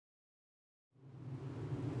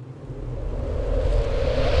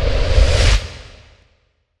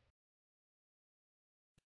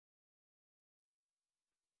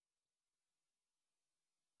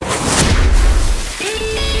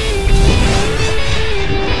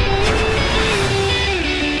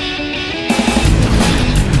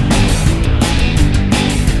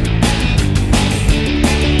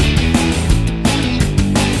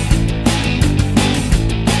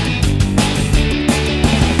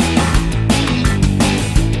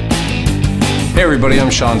Hey everybody, I'm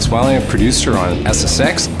Sean Swelling, a producer on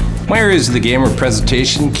SSX. My area is the game of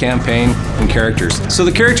presentation, campaign, and characters. So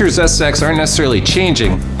the characters SSX aren't necessarily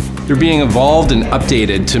changing, they're being evolved and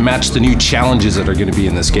updated to match the new challenges that are going to be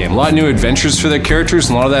in this game. A lot of new adventures for the characters,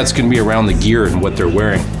 and a lot of that's going to be around the gear and what they're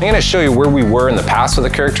wearing. I'm going to show you where we were in the past with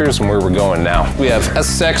the characters and where we're going now. We have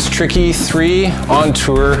SSX, Tricky, 3, On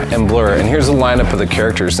Tour, and Blur, and here's the lineup of the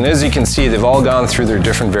characters. And as you can see, they've all gone through their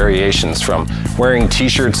different variations, from wearing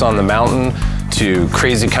t-shirts on the mountain to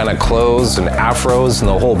crazy kind of clothes and afros and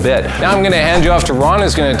the whole bit. Now I'm going to hand you off to Ron,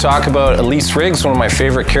 who's going to talk about Elise Riggs, one of my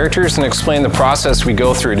favorite characters, and explain the process we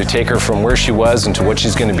go through to take her from where she was into what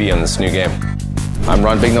she's going to be in this new game. I'm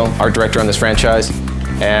Ron Bignell, art director on this franchise,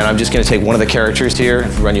 and I'm just going to take one of the characters here,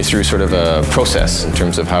 run you through sort of a process in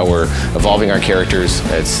terms of how we're evolving our characters.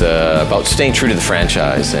 It's about staying true to the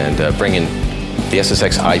franchise and bringing the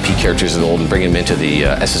SSX IP characters of the old and bringing them into the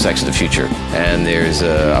SSX of the future. And there's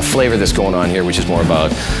a flavor that's going on here, which is more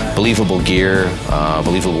about believable gear,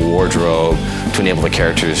 believable wardrobe, to enable the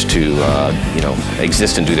characters to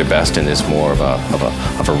exist and do their best in this more of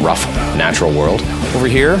a rough, natural world. Over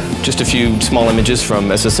here, just a few small images from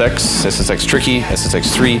SSX, SSX Tricky,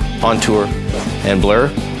 SSX 3, On Tour, and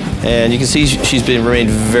Blur. And you can see she's remained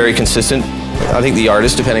very consistent. I think the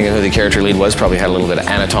artist, depending on who the character lead was, probably had a little bit of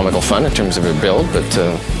anatomical fun in terms of her build, but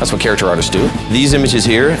that's what character artists do. These images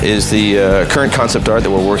here is the current concept art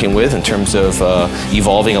that we're working with in terms of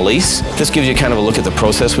evolving Elise. This gives you kind of a look at the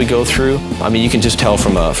process we go through. I mean, you can just tell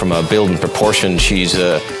from a build and proportion, she's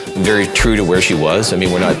very true to where she was. I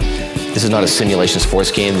mean, this is not a simulation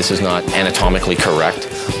sports game. This is not anatomically correct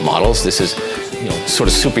models. This is, sort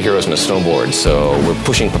of superheroes on a snowboard. So we're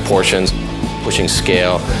pushing proportions, pushing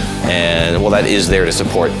scale, and well, that is there to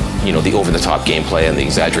support, the over-the-top gameplay and the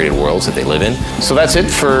exaggerated worlds that they live in. So that's it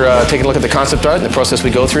for taking a look at the concept art and the process we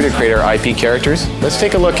go through to create our IP characters. Let's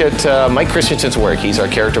take a look at Mike Christensen's work. He's our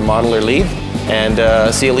character modeler lead,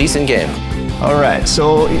 and see Elise in game. All right,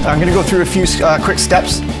 so I'm going to go through a few quick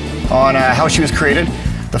steps on how she was created.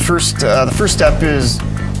 The first step is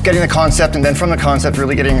getting the concept, and then from the concept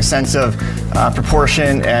really getting a sense of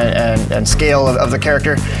proportion and scale of the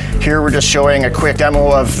character. Here we're just showing a quick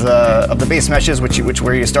demo of the base meshes,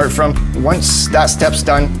 where you start from. Once that step's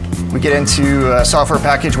done, we get into a software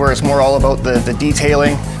package where it's more all about the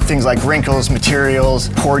detailing, things like wrinkles, materials,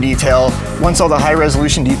 pore detail. Once all the high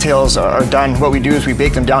resolution details are done, what we do is we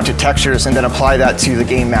bake them down to textures and then apply that to the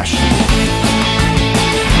game mesh.